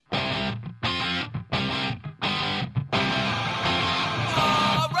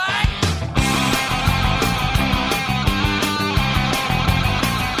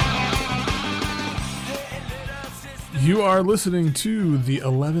You are listening to The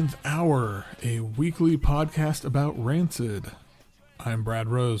 11th Hour, a weekly podcast about Rancid. I'm Brad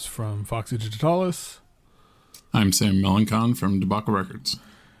Rose from Foxy Digitalis. I'm Sam Melancon from Debacle Records.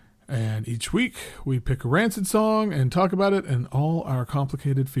 And each week we pick a Rancid song and talk about it and all our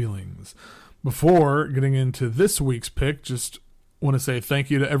complicated feelings. Before getting into this week's pick, just want to say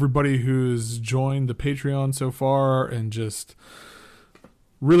thank you to everybody who's joined the Patreon so far and just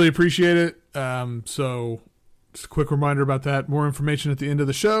really appreciate it. So just a quick reminder about that. More information at the end of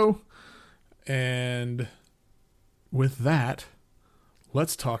the show. And with that,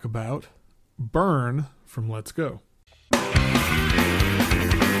 let's talk about Burn from Let's Go.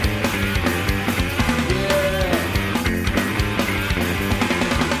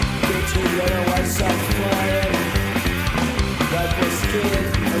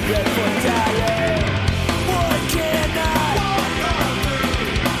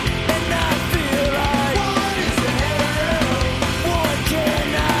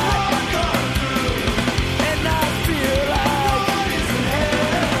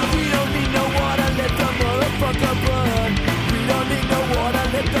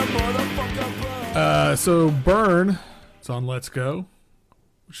 So Burn, it's on Let's Go,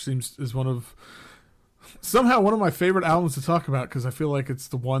 which is somehow one of my favorite albums to talk about because I feel like it's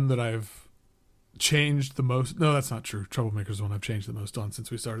the one that I've changed the most. No, that's not true. Troublemaker's the one I've changed the most on since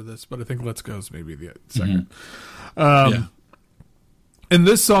we started this, but I think Let's Go is maybe the second. Yeah. And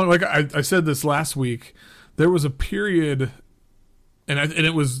this song, like I said this last week, there was a period, and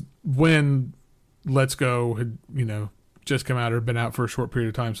it was when Let's Go had, just come out or been out for a short period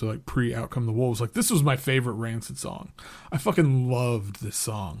of time, so like pre-Out Come the Wolves. Like, this was my favorite Rancid song. I fucking loved this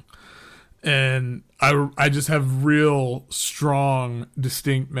song. And I just have real strong,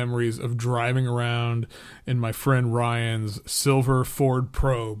 distinct memories of driving around in my friend Ryan's silver Ford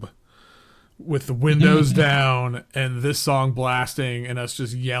Probe with the windows down and this song blasting and us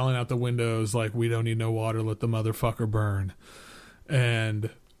just yelling out the windows like, "We don't need no water, let the motherfucker burn." And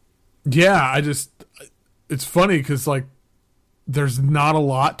yeah, it's funny because like there's not a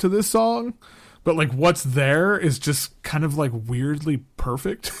lot to this song, but like what's there is just kind of like weirdly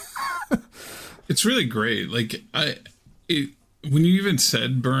perfect. It's really great. Like when you even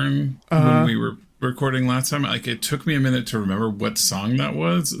said "Burn" when we were recording last time, like it took me a minute to remember what song that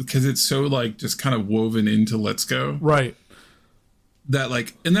was because it's so like just kind of woven into Let's Go, right? That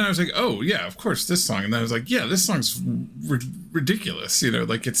like, and then I was like, oh yeah, of course this song, and then I was like, yeah, this song's ridiculous,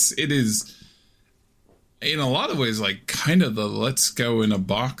 like it is in a lot of ways like kind of the Let's Go in a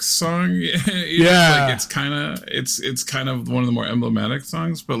Box song. Yeah, like it's kind of one of the more emblematic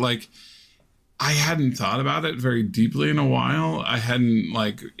songs, but like I hadn't thought about it very deeply in a while. I hadn't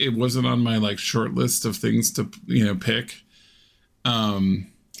like, it wasn't on my like short list of things to pick.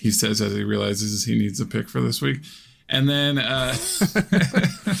 He says as he realizes he needs a pick for this week. And then,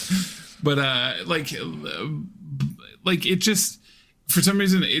 but like it just, for some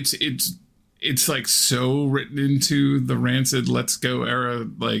reason, it's like so written into the Rancid Let's Go era,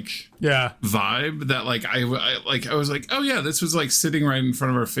 like vibe that like I was like, oh yeah, this was like sitting right in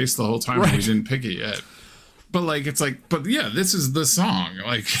front of our face the whole time. Right. And we didn't pick it yet. But like, it's like, but yeah, this is the song.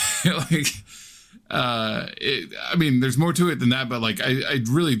 Like, I mean, there's more to it than that, but like, I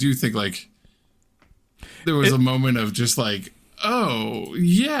really do think like, there was a moment of just like, oh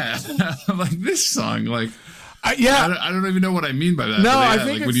yeah, like this song, like, I don't even know what I mean by that. No, yeah, I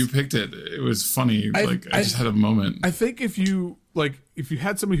think like when you picked it, it was funny. I just had a moment. I think if you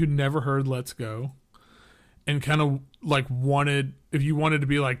had somebody who never heard Let's Go, and kind of like if you wanted to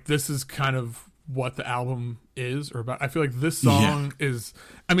be like, this is kind of what the album is or about. I feel like this song is.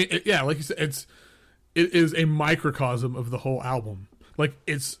 I mean, like you said, it is a microcosm of the whole album. Like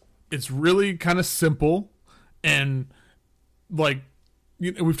it's really kind of simple, and like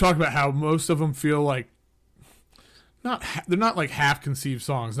we've talked about how most of them feel like they're not like half conceived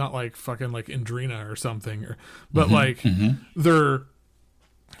songs, not like fucking like Indrina or something, but they're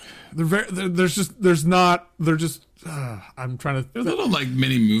I'm trying to. They're little like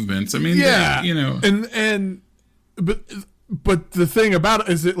mini movements. I mean, but the thing about it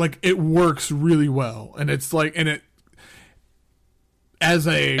is it works really well, and it's like, and it. I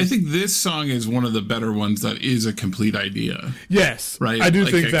think this song is one of the better ones that is a complete idea. Yes, right. I do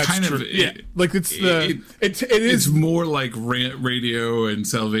like think that's kind true. Like it's more like Radio and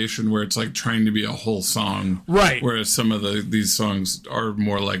Salvation, where it's like trying to be a whole song, right? Whereas some of these songs are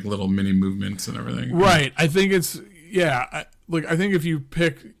more like little mini movements and everything, right? I think it's I think if you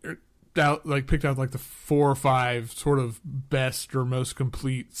picked out like the 4 or 5 sort of best or most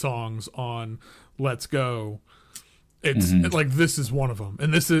complete songs on Let's Go. It's like, this is one of them,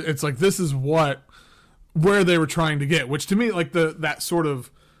 and this is what where they were trying to get, which to me, like that sort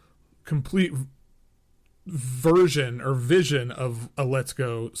of complete version or vision of a Let's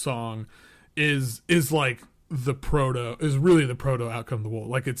Go song is like really the proto Outcome of the Wolf.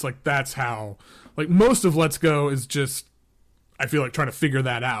 Like it's like that's how, like most of Let's Go is just, I feel like trying to figure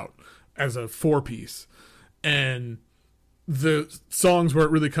that out as a 4-piece, and the songs where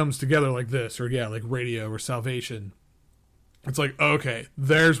it really comes together like this, or like Radio or Salvation, it's like, okay,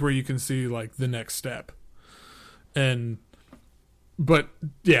 there's where you can see like the next step. But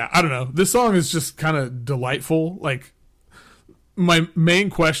yeah, I don't know. This song is just kind of delightful. Like my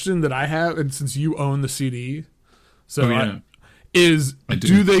main question that I have, and since you own the CD, so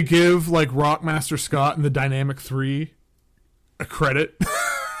do they give like Rockmaster Scott and the Dynamic 3 a credit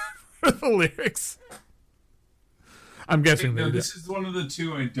for the lyrics? I'm guessing they do. This is one of the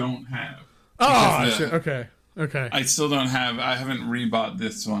two I don't have. Oh, shit. Okay. I still don't have. I haven't rebought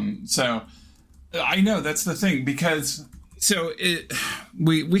this one, so I know that's the thing, because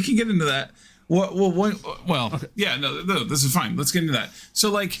we can get into that. Okay. Yeah, no, this is fine. Let's get into that.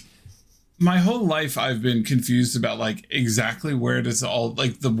 So like, my whole life I've been confused about like exactly where does the whole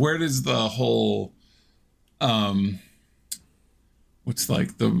what's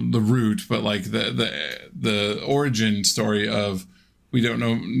like the root, but like the origin story of we don't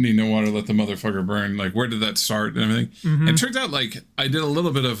need no water, let the motherfucker burn. Like, where did that start and everything? Mm-hmm. And it turns out like I did a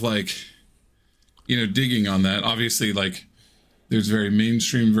little bit of like, digging on that. Obviously, like there's very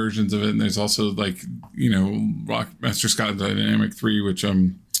mainstream versions of it, and there's also like, Rockmaster Scott Dynamic 3, which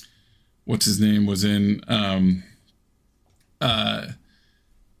what's his name was in,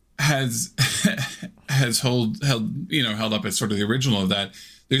 has held up as sort of the original of that.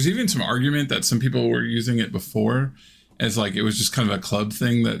 There's even some argument that some people were using it before as like it was just kind of a club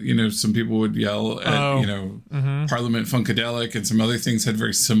thing that some people would yell at. Mm-hmm. Parliament Funkadelic and some other things had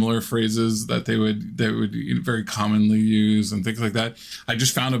very similar phrases that they would very commonly use and things like that. I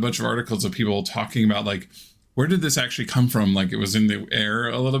just found a bunch of articles of people talking about like, where did this actually come from? Like it was in the air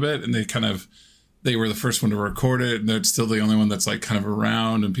a little bit, and they were the first one to record it, and they're still the only one that's like kind of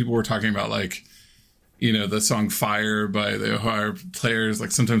around. And people were talking about like, the song Fire by the Ohio Players,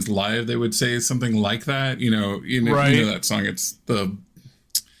 like sometimes live they would say something like that. Right. That song,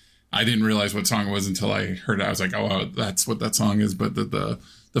 I didn't realize what song it was until I heard it. I was like, oh, that's what that song is. But the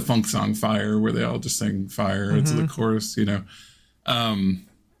funk song Fire, where they all just sing fire, mm-hmm. It's the chorus,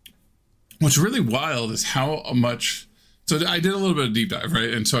 what's really wild is how much. So I did a little bit of deep dive, right?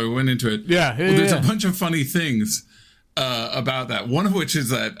 And so I went into it. There's a bunch of funny things about that. One of which is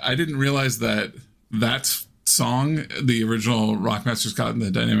that I didn't realize that song, the original Rockmaster Scott and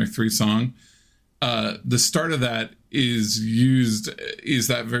the Dynamic 3 song, the start of that is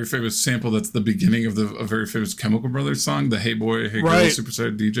that very famous sample that's the beginning of a very famous Chemical Brothers song, the Hey Boy, Hey Girl,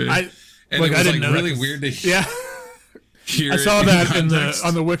 Superstar DJ. It was like really weird to hear. Yeah. I saw that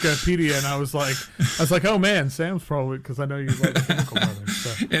on the Wikipedia, and I was like, oh man, Sam's probably, because I know you like the Chemical Brothers.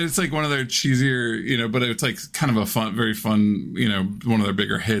 So. And it's like one of their cheesier, but it's like kind of a very fun, one of their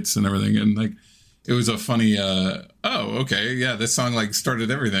bigger hits and everything. And like, it was a funny, this song like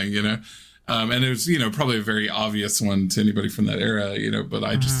started everything, and it was, probably a very obvious one to anybody from that era, but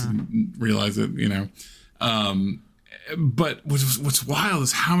I just didn't realize it, But what's wild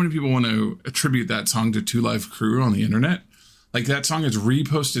is how many people want to attribute that song to Two Live Crew on the internet. Like that song is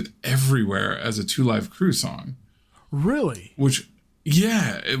reposted everywhere as a Two Live Crew song. Really? Which,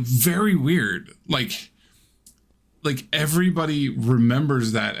 very weird. Like everybody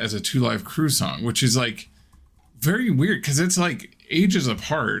remembers that as a Two Live Crew song, which is like very weird because it's like ages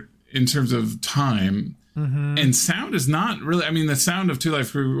apart in terms of time. Mm-hmm. And sound is not really, the sound of Two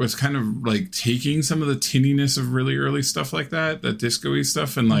Live Crew was kind of like taking some of the tinniness of really early stuff like that disco-y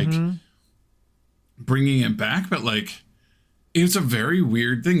stuff, and like bringing it back. But like, it's a very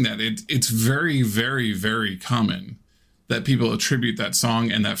weird thing that it's very, very, very common that people attribute that song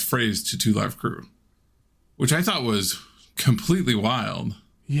and that phrase to Two Live Crew, which I thought was completely wild.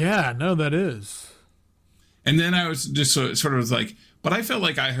 Yeah, no, that is. And then I was just sort of like, but I felt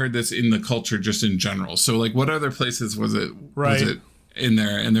like I heard this in the culture just in general. So like, what other places was it in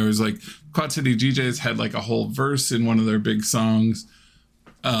there? And there was like Quad City DJs had like a whole verse in one of their big songs.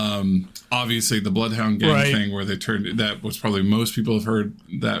 Obviously the Bloodhound Gang thing where they turned, that was probably most people have heard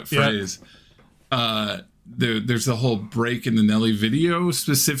that phrase. There's the whole break in the Nelly video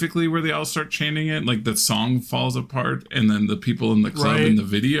specifically where they all start chanting it, like the song falls apart and then the people in the club in the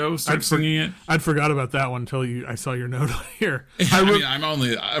video start singing it. I'd forgot about that one until I saw your note on here. I'm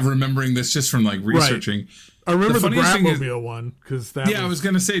only remembering this just from like researching. Right. I remember the Bratmobile one because that. I was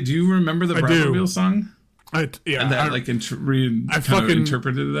gonna say, do you remember the Bratmobile song? And that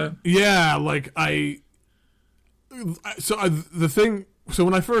interpreted that. Yeah, like I the thing. So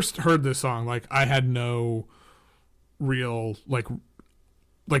when I first heard this song, like I had no real like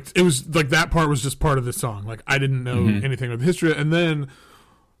it was like that part was just part of the song. Like I didn't know anything about the history, and then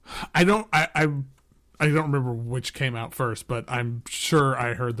I don't remember which came out first, but I'm sure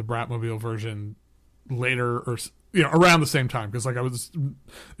I heard the Bratmobile version later or around the same time because like it was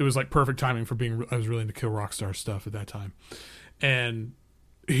like perfect timing for I was really into Kill Rock Star stuff at that time, and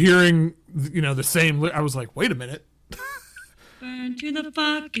hearing the same I was like, wait a minute. Burn to the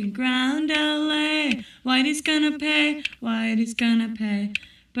fucking ground, LA. Whitey's gonna pay. Whitey's gonna pay.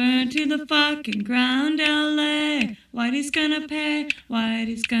 Burn to the fucking ground, LA. Whitey's gonna pay.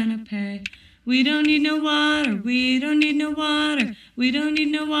 Whitey's gonna pay. We don't need no water. We don't need no water. We don't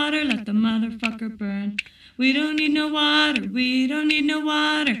need no water. Let the motherfucker burn. We don't need no water. We don't need no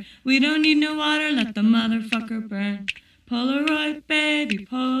water. We don't need no water. Let the motherfucker burn. Polaroid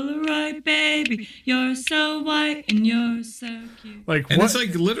baby, you're so white and you're so cute. And it's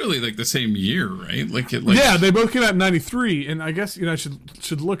like literally like the same year, right? Yeah, they both came out in '93, and I guess I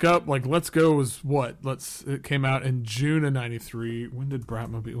should look up like Let's Go was what? It came out in June of '93. When did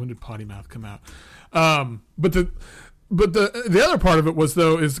Potty Mouth come out? But the other part of it was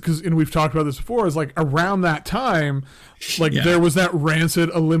is because and we've talked about this before is like around that time, there was that Rancid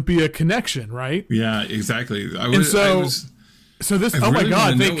Olympia connection, right? Yeah, exactly. So this oh my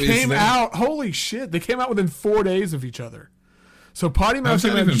god, they came out. Holy shit, they came out within 4 days of each other. So Potty Mouth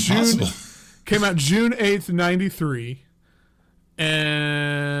came out June 8th, '93,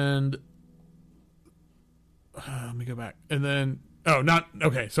 and let me go back, and then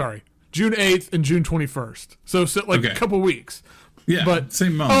June 8th and June 21st. So a couple weeks. Yeah, but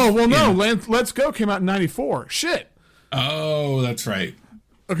same month. Oh, well, no. Yeah. Let's Go came out in '94. Shit. Oh, that's right.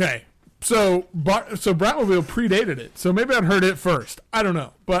 Okay. So Bratmobile predated it. So maybe I'd heard it first. I don't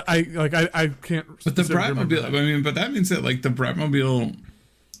know. But I can't. But the Bratmobile, but that means that like the Bratmobile,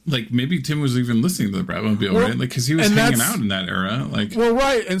 like maybe Tim was even listening to the Bratmobile, right? Like, because he was hanging out in that era. Like, well,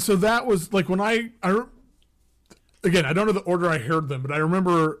 right. And so that was like when again, I don't know the order I heard them, but I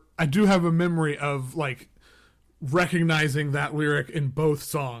remember I do have a memory of like recognizing that lyric in both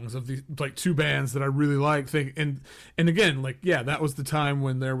songs of these like two bands that I really like. And again, like, yeah, that was the time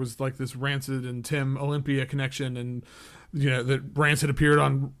when there was like this Rancid and Tim Olympia connection, and that Rancid appeared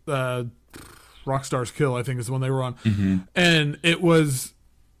on Rockstar's Kill, I think is the one they were on. And it was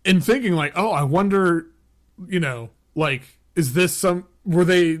in thinking like, oh, I wonder, like, is this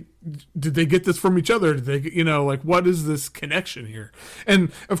did they get this from each other? Did they, like, what is this connection here?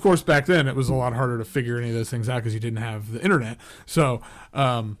 And of course, back then it was a lot harder to figure any of those things out because you didn't have the internet. So,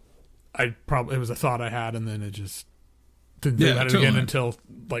 it was a thought I had, and then it just didn't think about it again until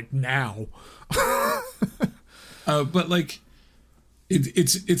like now. But like,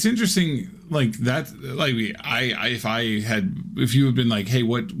 it's interesting, like that. Like if you had been like, hey,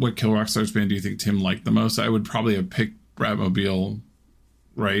 what Kill Rock Stars band do you think Tim liked the most? I would probably have picked Bratmobile.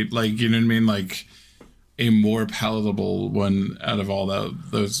 Right, like, you know what I mean, like a more palatable one out of all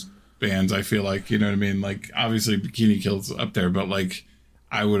those bands. I feel like, you know what I mean, like obviously Bikini Kill's up there, but like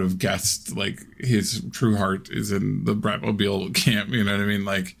I would have guessed like his true heart is in the Bratmobile camp. You know what I mean,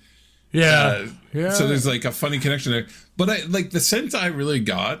 like yeah. So there's like a funny connection there. But I like the sense I really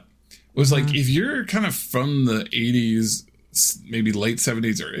got was like if you're kind of from the '80s, maybe late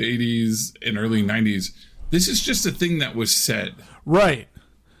 '70s or '80s and early '90s, this is just a thing that was said, right.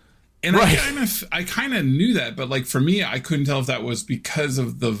 And right. I kind of knew that, but like for me, I couldn't tell if that was because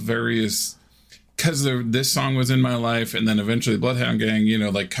of this song was in my life, and then eventually Bloodhound Gang,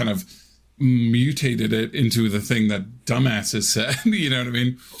 like kind of mutated it into the thing that dumbasses said. You know what I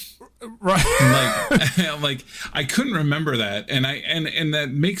mean? Right. Like I couldn't remember that, and that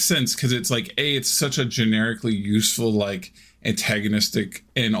makes sense because it's like it's such a generically useful, like antagonistic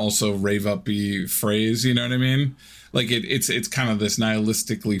and also rave uppy phrase. You know what I mean? Like it's kind of this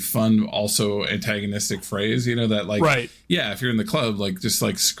nihilistically fun, also antagonistic phrase, that like, right. Yeah, if you're in the club, like just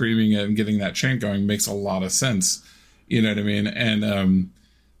like screaming and getting that chant going makes a lot of sense. You know what I mean? And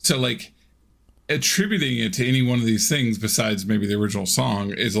so like attributing it to any one of these things besides maybe the original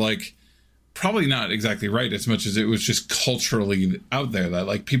song is like probably not exactly right as much as it was just culturally out there that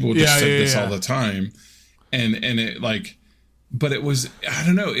like people just said this all the time. And it like, but it was, I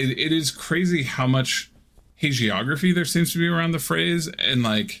don't know, it is crazy how much hagiography there seems to be around the phrase, and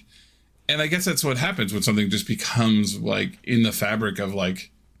I guess that's what happens when something just becomes like in the fabric of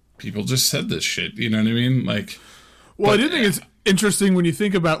like people just said this shit, you know what I mean? Like, well, I do think it's interesting when you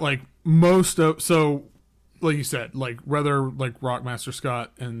think about like so like you said, like rather like Rockmaster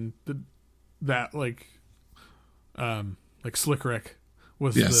Scott and that like Slick Rick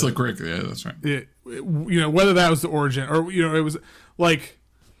Was Slick Rick. Yeah, that's right. Whether that was the origin or it was like,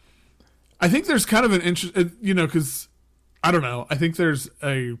 I think there's kind of an interest, because I don't know. I think there's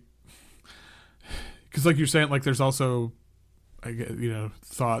because like you're saying, like there's also, I get,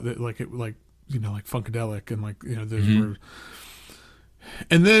 thought that like Funkadelic and like those were.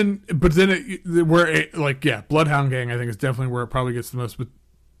 And then, but then Bloodhound Gang, I think is definitely where it probably gets the most. But,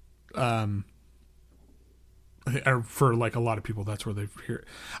 for like a lot of people, that's where they hear it.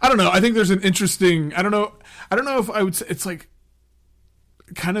 I don't know. I think there's an interesting. I don't know if I would say it's like,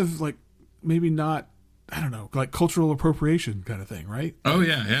 kind of like maybe not. I don't know, like cultural appropriation kind of thing, right? Oh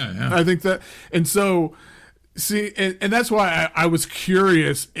yeah. I think that, and so see, and that's why I was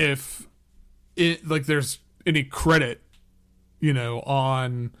curious if it like there's any credit.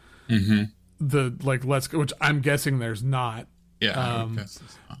 On the like Let's Go, which I'm guessing there's not. Yeah,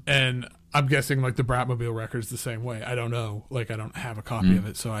 and I'm guessing like the Bratmobile record's the same way. I don't know. Like I don't have a copy of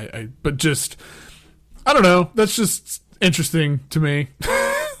it, so but just I don't know. That's just interesting to me.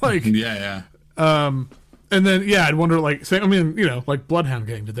 Like yeah. And then I'd wonder like like Bloodhound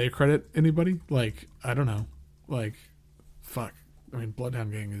Gang. Did they credit anybody? Like I don't know. Like fuck. I mean,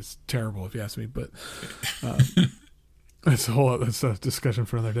 Bloodhound Gang is terrible if you ask me, but. That's a discussion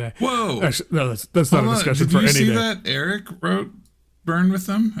for another day. Whoa! Actually, no, that's not a discussion for any day. Did you see that Eric wrote "Burn" with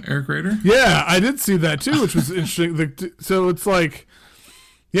them, Eric Rader? Yeah, I did see that too, which was interesting. So it's like,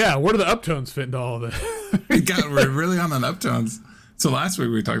 where do the Uptones fit into all of this? We're really on Uptones. So last week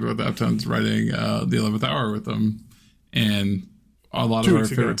we talked about the Uptones writing the 11th Hour with them, and a lot of our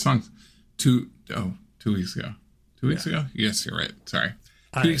favorite songs. 2 weeks ago. 2 weeks ago? Yes, you're right. Sorry.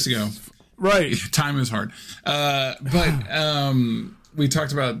 2 weeks ago. Right. Time is hard. But we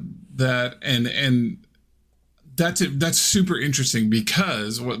talked about that, and that's super interesting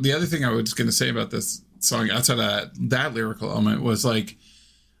because the other thing I was going to say about this song outside of that lyrical element was like,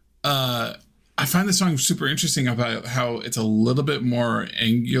 I find the song super interesting about how it's a little bit more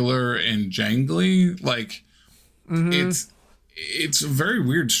angular and jangly. Like it's a very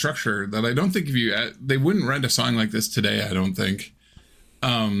weird structure that I don't think they wouldn't write a song like this today. I don't think.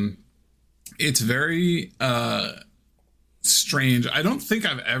 It's very strange. I don't think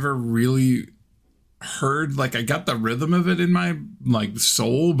I've ever really heard, like, I got the rhythm of it in my like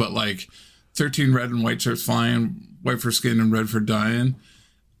soul, but like 13 red and white shirts flying, white for skin and red for dying.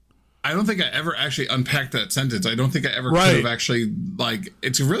 I don't think I ever actually unpacked that sentence. I don't think I ever could have actually, like,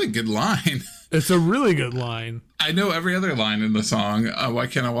 it's a really good line. It's a really good line. I know every other line in the song. Why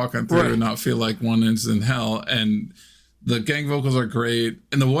can't I walk on through and not feel like one is in hell? And the gang vocals are great.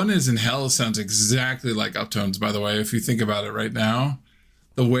 And the one is in hell sounds exactly like Uptones, by the way, if you think about it right now.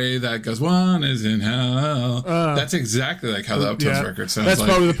 The way that goes, one is in hell. That's exactly like how the Uptones record sounds. That's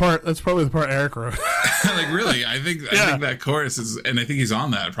probably the part Eric wrote. Like, really, I think that chorus is, and I think he's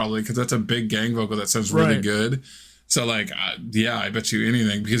on that probably because that's a big gang vocal that sounds really good. So like, I bet you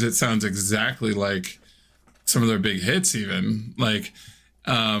anything because it sounds exactly like some of their big hits, even like.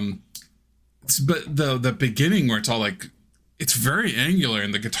 But the beginning where it's all like, it's very angular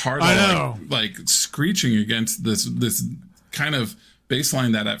and the guitars are like screeching against this kind of bass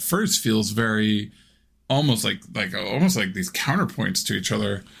line that at first feels very almost like these counterpoints to each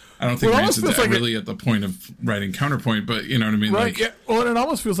other. I don't think Rancid's really at the point of writing counterpoint, but you know what I mean? Right. Like, Well, it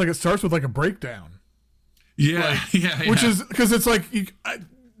almost feels like it starts with like a breakdown. Yeah. Which is because it's like,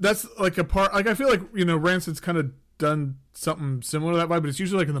 that's like a part, like I feel like, Rancid's kind of done something similar to that vibe, but it's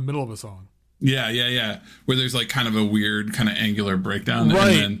usually like in the middle of a song. Yeah. Where there's like kind of a weird kind of angular breakdown.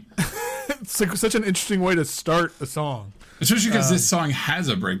 Right. And then, it's like such an interesting way to start a song. Especially because this song has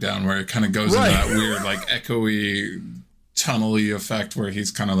a breakdown where it kind of goes into that weird, like, echoey, tunnely effect where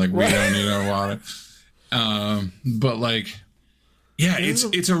he's kind of like, we don't need our water. But, like, yeah,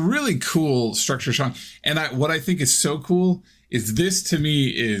 it's a really cool structure song. And what I think is so cool is this, to me,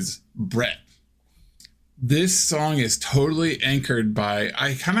 is Brett. This song is totally anchored by...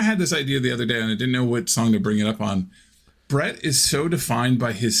 I kind of had this idea the other day, and I didn't know what song to bring it up on. Brett is so defined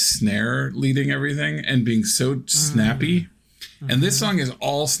by his snare leading everything and being so snappy. And this song is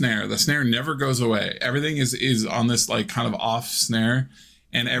all snare. The snare never goes away. Everything is on this like kind of off snare,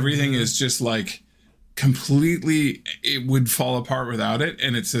 and everything is just like completely, it would fall apart without it.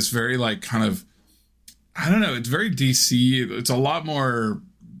 And it's this very like kind of, I don't know, it's very DC. It's a lot more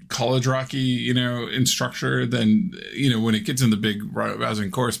college rocky, in structure than, when it gets in the big rousing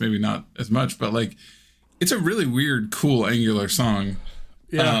chorus, maybe not as much, but like, it's a really weird, cool, angular song.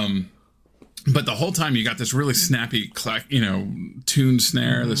 Yeah. But the whole time you got this really snappy, tuned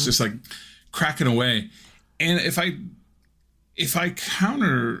snare that's just like cracking away. And if I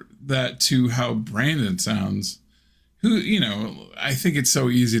counter that to how Brandon sounds, who, I think it's so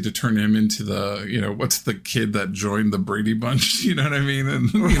easy to turn him into the, what's the kid that joined the Brady Bunch? You know what I mean?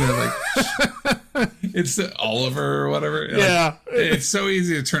 And, like, it's Oliver or whatever. Yeah. Like, it's so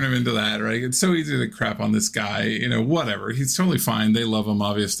easy to turn him into that, right? It's so easy to crap on this guy, whatever. He's totally fine. They love him,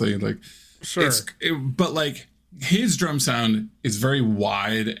 obviously. Like, Sure. But, like, his drum sound is very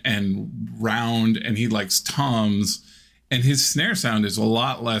wide and round, and he likes toms, and his snare sound is a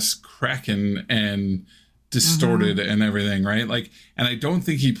lot less cracking and distorted and everything, right? Like, and I don't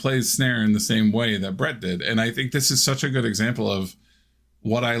think he plays snare in the same way that Brett did. And I think this is such a good example of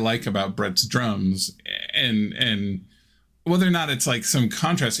what I like about Brett's drums, and whether or not it's like some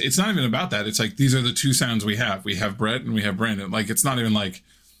contrast. It's not even about that. It's like, these are the two sounds we have. We have Brett and we have Brandon. Like, it's not even like,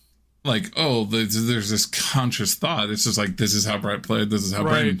 oh, there's this conscious thought. It's just like, this is how Brett played, this is how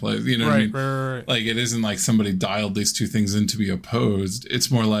Brandon plays. You know what I mean? Right. Like, it isn't like somebody dialed these two things in to be opposed.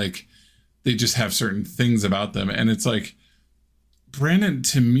 It's more like they just have certain things about them. And it's like, Brandon,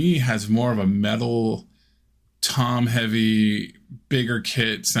 to me, has more of a metal, tom heavy, bigger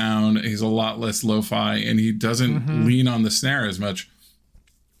kit sound. He's a lot less lo-fi, and he doesn't lean on the snare as much.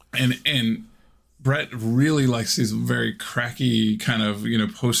 And Brett really likes these very cracky kind of,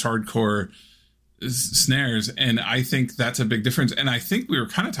 post-hardcore snares. And I think that's a big difference. And I think we were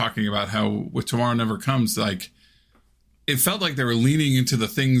kind of talking about how with Tomorrow Never Comes, like, it felt like they were leaning into the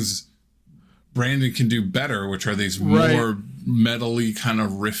things Brandon can do better, which are these more metal-y kind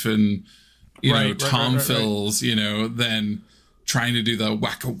of riffing, tom fills, than trying to do the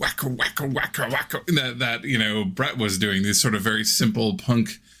wacka, wacka, wacka, wacka, wacka that Brett was doing, these sort of very simple punk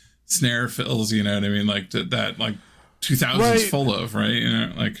snare fills, you know what I mean? Like that like 2000s full of,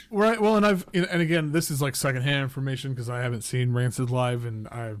 right? Right. Well, and again, this is like secondhand information because I haven't seen Rancid live, and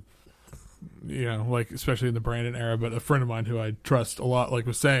I've, especially in the Brandon era, but a friend of mine who I trust a lot, like,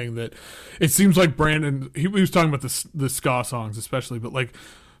 was saying that it seems like Brandon, he was talking about the ska songs especially, but like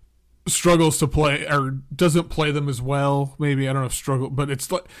struggles to play or doesn't play them as well. Maybe, I don't know if struggle, but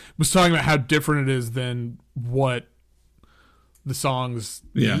it's like, was talking about how different it is than what the songs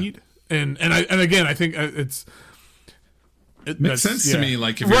need. And again, I think it makes sense to me.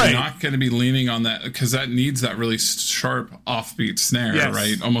 Like, if you're not going to be leaning on that, because that needs that really sharp offbeat snare,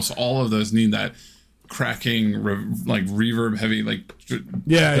 right? Almost all of those need that cracking, like reverb heavy, like dub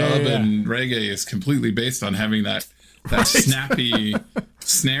and reggae is completely based on having that snappy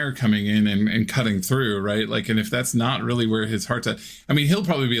snare coming in and cutting through, right? Like, and if that's not really where his heart's at, I mean, he'll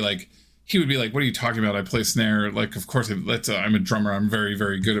probably be like, he would be like, what are you talking about? I play snare. Like, of course, I'm a drummer. I'm very,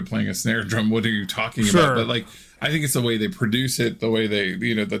 very good at playing a snare drum. What are you talking about? But like, I think it's the way they produce it, the way they,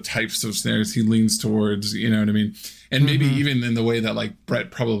 the types of snares he leans towards, you know what I mean? And maybe even in the way that, like,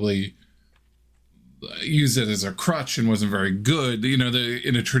 Brett probably used it as a crutch and wasn't very good,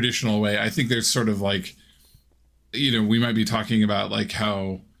 in a traditional way. I think there's sort of like, we might be talking about like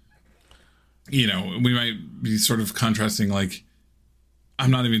how, we might be sort of contrasting, like, I'm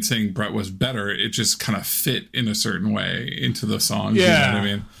not even saying Brett was better. It just kind of fit in a certain way into the song. Yeah. You know what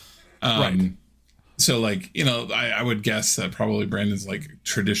I mean? Right. So, like, I would guess that probably Brandon's, like,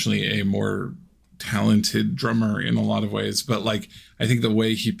 traditionally a more talented drummer in a lot of ways. But, like, I think the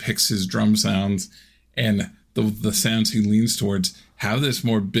way he picks his drum sounds and the sounds he leans towards have this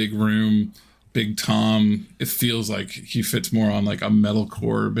more big room, big tom. It feels like he fits more on, like, a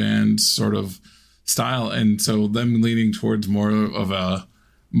metalcore band sort of style. And so them leaning towards more of a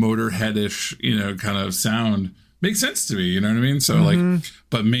Motorhead-ish, kind of sound makes sense to me, you know what I mean? So like,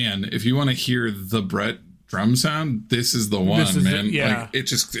 but man, if you want to hear the Brett drum sound, this is the one, man. Like,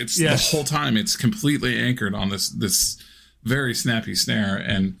 it's the whole time it's completely anchored on this very snappy snare,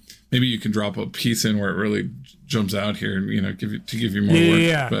 and maybe you can drop a piece in where it really jumps out here and give you more work.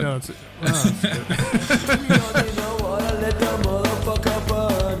 Yeah. But No, it's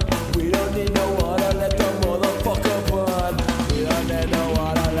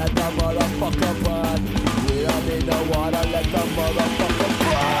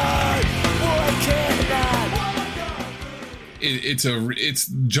it's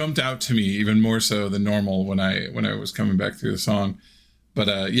jumped out to me even more so than normal when I was coming back through the song. But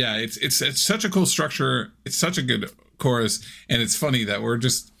it's such a cool structure. It's such a good chorus, and it's funny that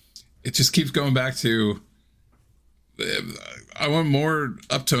it just keeps going back to, I want more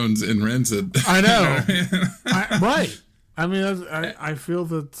uptones in Rancid. I know. Right. I mean, I feel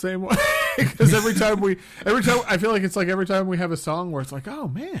the same way because every time I feel like it's like every time we have a song where it's like, oh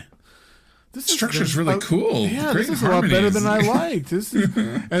man, this structure's really cool. Yeah, great this is harmonies. a lot better than I liked. This is,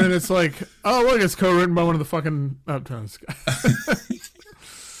 and then it's like, oh look, it's co-written by one of the fucking uptones.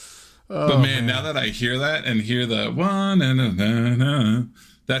 But man, now that I hear that and hear the one,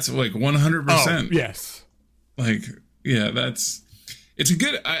 that's like 100%. Yes. Like, Yeah, it's a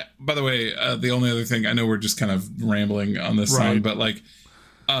good. By the way, the only other thing, I know we're just kind of rambling on this song, Right. but like,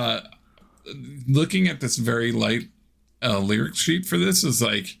 looking at this very light lyric sheet for this is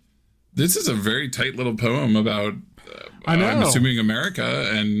like, this is a very tight little poem about. I know. I'm assuming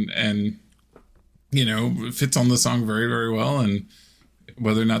America, and you know, it fits on the song very, very well, and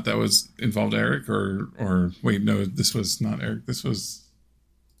whether or not that was involved Eric or wait, no, this was not Eric. This was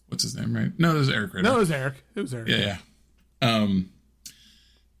what's his name, right? No, it was Eric. Right? No, it was Eric. It was Eric. Yeah. I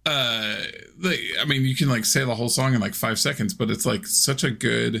mean, you can like say the whole song in like 5 seconds, but it's like such a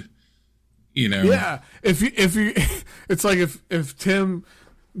good, you know. Yeah. If you, it's like if Tim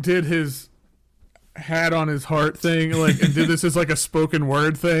did his hat on his heart thing, like, and did this as like a spoken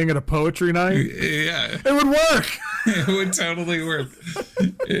word thing at a poetry night, Yeah, it would work. it would totally work.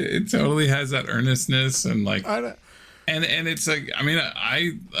 It totally has that earnestness and like, and it's like, I mean,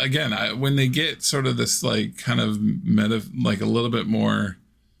 I when they get sort of this like kind of like a little bit more,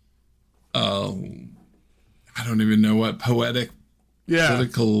 I don't even know what poetic,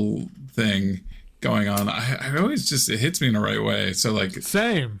 political thing going on. I always just, it hits me in the right way. So like,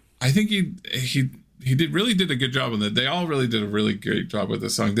 same. I think he really did a good job on that. They all really did a really great job with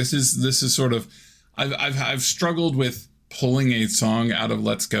this song. This is sort of, I've struggled with pulling a song out of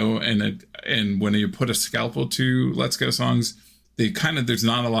Let's Go, and when you put a scalpel to Let's Go songs, there's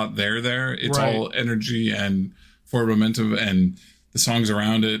not a lot there. It's right. all energy and forward momentum and the songs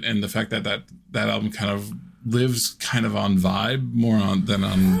around it, and the fact that album kind of lives kind of on vibe more than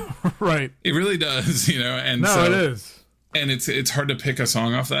on right. It really does, you know. And no, so it is. And it's hard to pick a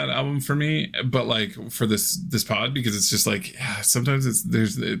song off that album for me, but like for this pod, because it's just like, yeah, sometimes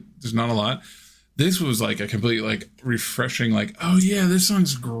there's not a lot. This was like a complete like refreshing, like, oh yeah, this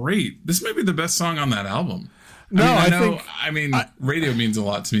song's great. This may be the best song on that album. No, I mean, radio means a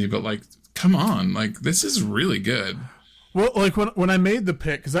lot to me, but like, come on, like this is really good. Well, like when I made the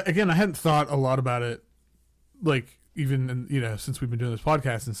pick, because again, I hadn't thought a lot about it, like even in, you know, since we've been doing this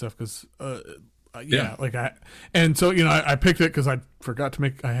podcast and stuff, because like and so, you know, I picked it because I forgot to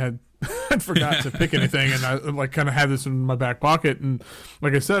make, I forgot to pick anything, and I like kind of had this in my back pocket, and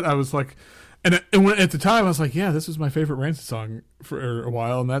like I said, I was like, and when, at the time I was like, yeah, this was my favorite Rancid song for a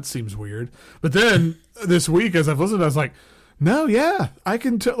while, and that seems weird. But then this week, as I've listened, I was like, no, yeah, I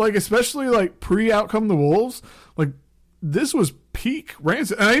can like, especially like pre-Out Come the Wolves, like this was peak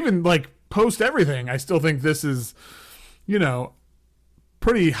Rancid, and I even like post everything, I still think this is, you know,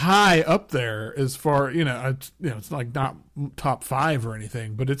 pretty high up there as far, you know, it's like not top 5 or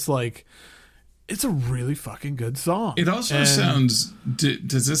anything, but it's like, it's a really fucking good song. It also sounds,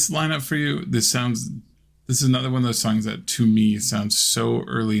 does this line up for you? This is another one of those songs that to me sounds so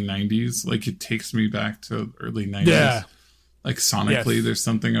early 90s. Like it takes me back to early 90s. Yeah. Like sonically, There's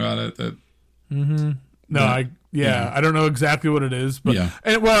something about it that. Mm-hmm. No, I don't know exactly what it is, but yeah.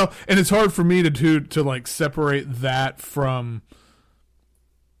 And it's hard for me to like separate that from.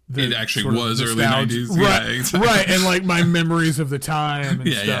 It actually was early 90s. Right, Yeah, exactly. right, and like my memories of the time and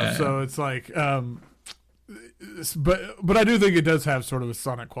stuff. Yeah. So it's like, but I do think it does have sort of a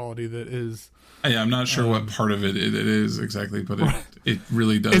sonic quality that is. Yeah, I'm not sure what part of it is exactly, but it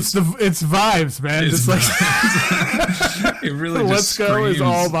really does. It's vibes, man. It's Just like it really Let's just Go screams, is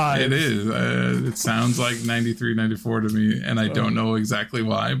all vibes. It is. It sounds like 93, 94 to me, and I don't know exactly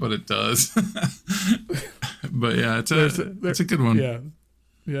why, but it does. But yeah, it's a good one.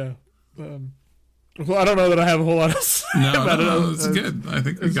 Yeah. Well, I don't know that I have a whole lot to say about it. No, it's good. I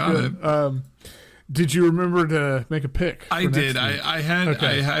think we got it. Did you remember to make a pick? I did. I've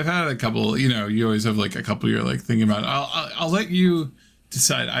had a couple. You know, you always have like a couple you're like thinking about. I'll let you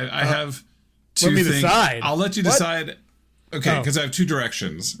decide. I have two let me things. Decide. I'll let you decide. Okay, because I have 2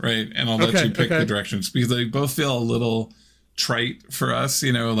 directions, right? And I'll let you pick the directions because they both feel a little trite for us.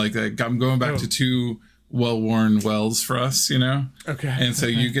 You know, like I'm going back to 2 well-worn wells for us, you know? Okay. And so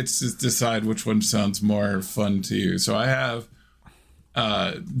you get to decide which one sounds more fun to you. So I have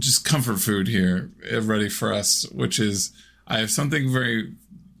just comfort food here ready for us, which is I have something very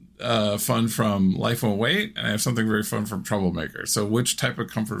fun from Life Won't Wait, and I have something very fun from Troublemaker. So which type of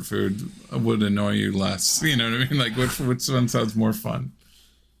comfort food would annoy you less? You know what I mean? Like which one sounds more fun?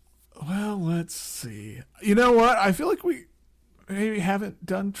 Well, let's see. You know what? I feel like we maybe haven't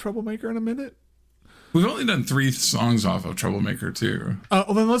done Troublemaker in a minute. We've only done 3 songs off of Troublemaker too.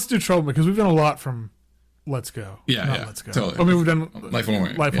 Well, then let's do Troublemaker because we've done a lot from Let's Go. Yeah, Let's Go. Totally. I mean, we've done Life Won't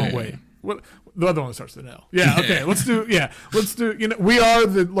Wait. Life Won't Wait. What the other one that starts with an L? Yeah. Okay. Let's do. Yeah. Let's do. You know, we are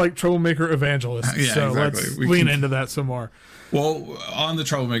the like Troublemaker evangelists. Yeah, so exactly. let's lean into that some more. Well, on the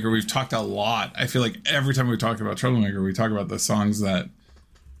Troublemaker, we've talked a lot. I feel like every time we talk about Troublemaker, we talk about the songs that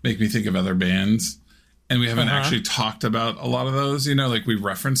make me think of other bands. and we haven't actually talked about a lot of those, you know, like we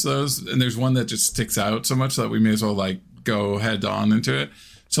reference those, and there's one that just sticks out so much that we may as well like go head on into it.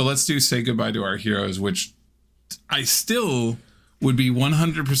 So let's do Say Goodbye to Our Heroes, which I still would be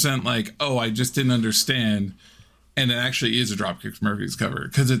 100% like, oh, I just didn't understand. And it actually is a Dropkick Murphys cover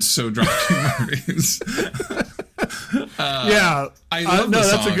because it's so Dropkick Murphys. Yeah. I love the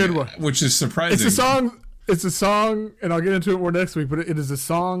song, that's a good one. Which is surprising. It's a song, and I'll get into it more next week, but it is a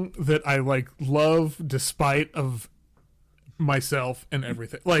song that I like love despite of myself and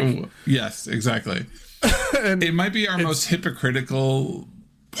everything. Like, yes, exactly. And it might be our most hypocritical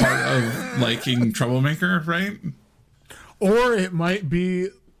part of liking Troublemaker, right? Or it might be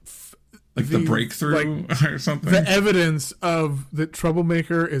like the breakthrough or something. The evidence of that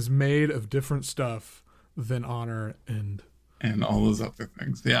Troublemaker is made of different stuff than Honor and all those other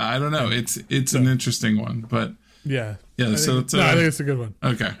things. Yeah, I don't know. It's an interesting one, but yeah. I think it's a good one.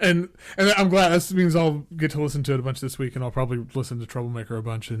 Okay, and I'm glad. This means I'll get to listen to it a bunch this week, and I'll probably listen to Troublemaker a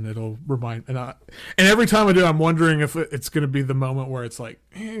bunch, and it'll remind. And every time I do, I'm wondering if it's going to be the moment where it's like,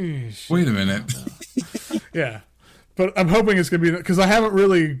 wait a minute. Yeah, but I'm hoping it's going to be because I haven't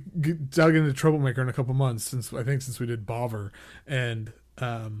really dug into Troublemaker in a couple months since we did Bovver, and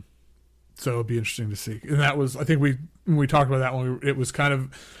so it'll be interesting to see. And that was, I think when we talked about that one, it was kind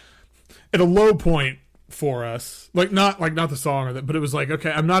of at a low point for us, not the song but it was like,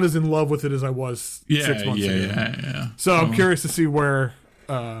 okay, I'm not as in love with it as I was 6 months ago. Yeah. So I'm curious to see where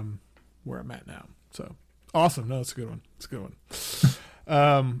I'm at now. So awesome. No, it's a good one. It's a good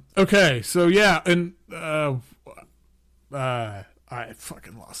one. Okay, so yeah, and I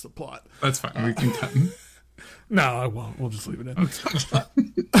fucking lost the plot. That's fine. We can cut. No, I won't. We'll just leave it in.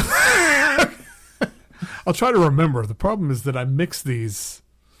 I'll try to remember. The problem is that I mix these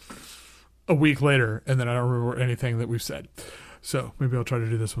a week later, and then I don't remember anything that we've said. So maybe I'll try to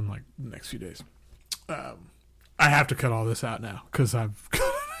do this one like the next few days. I have to cut all this out now because I've.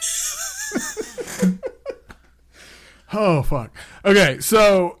 Oh fuck. Okay,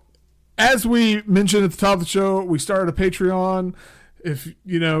 so as we mentioned at the top of the show, we started a Patreon. If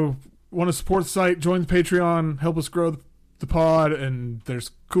you want to support the site, join the Patreon, help us grow the pod, and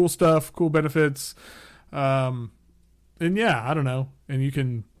there's cool stuff, cool benefits. And yeah, I don't know. And you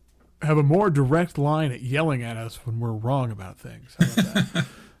can have a more direct line at yelling at us when we're wrong about things. How about that?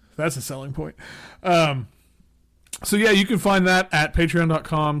 That's a selling point. So yeah, you can find that at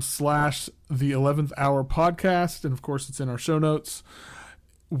patreon.com/the11th hour podcast. And of course it's in our show notes.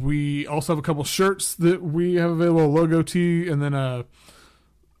 We also have a couple shirts that we have available, a logo tee, and then a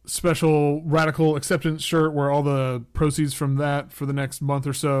special radical acceptance shirt where all the proceeds from that for the next month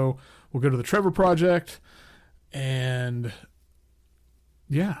or so will go to the Trevor Project. And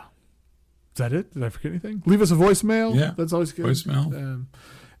yeah, is that it? Did I forget anything? Leave us a voicemail. Yeah, that's always good. Voicemail.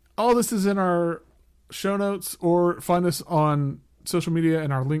 All this is in our show notes, or find us on social media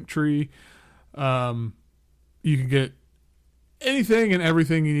in our link tree. You can get anything and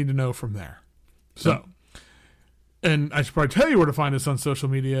everything you need to know from there. So, and I should probably tell you where to find us on social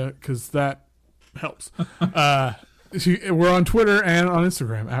media because that helps. We're on Twitter and on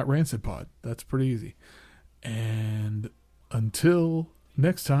Instagram at RancidPod. That's pretty easy. And until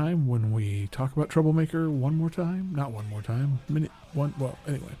next time, when we talk about Troublemaker one more time, not one more time,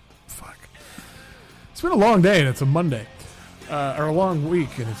 anyway, fuck. It's been a long day and it's a Monday, or a long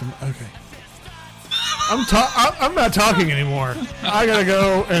week and it's okay. I'm not talking anymore. I gotta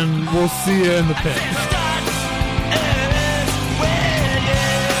go, and we'll see you in the pit.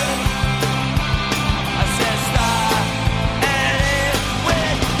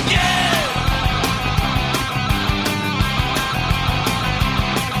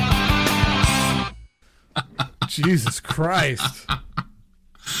 Jesus Christ.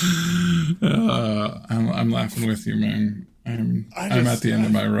 I'm laughing with you, man. I'm at the end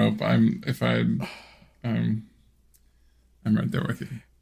of my rope. I'm right there with you.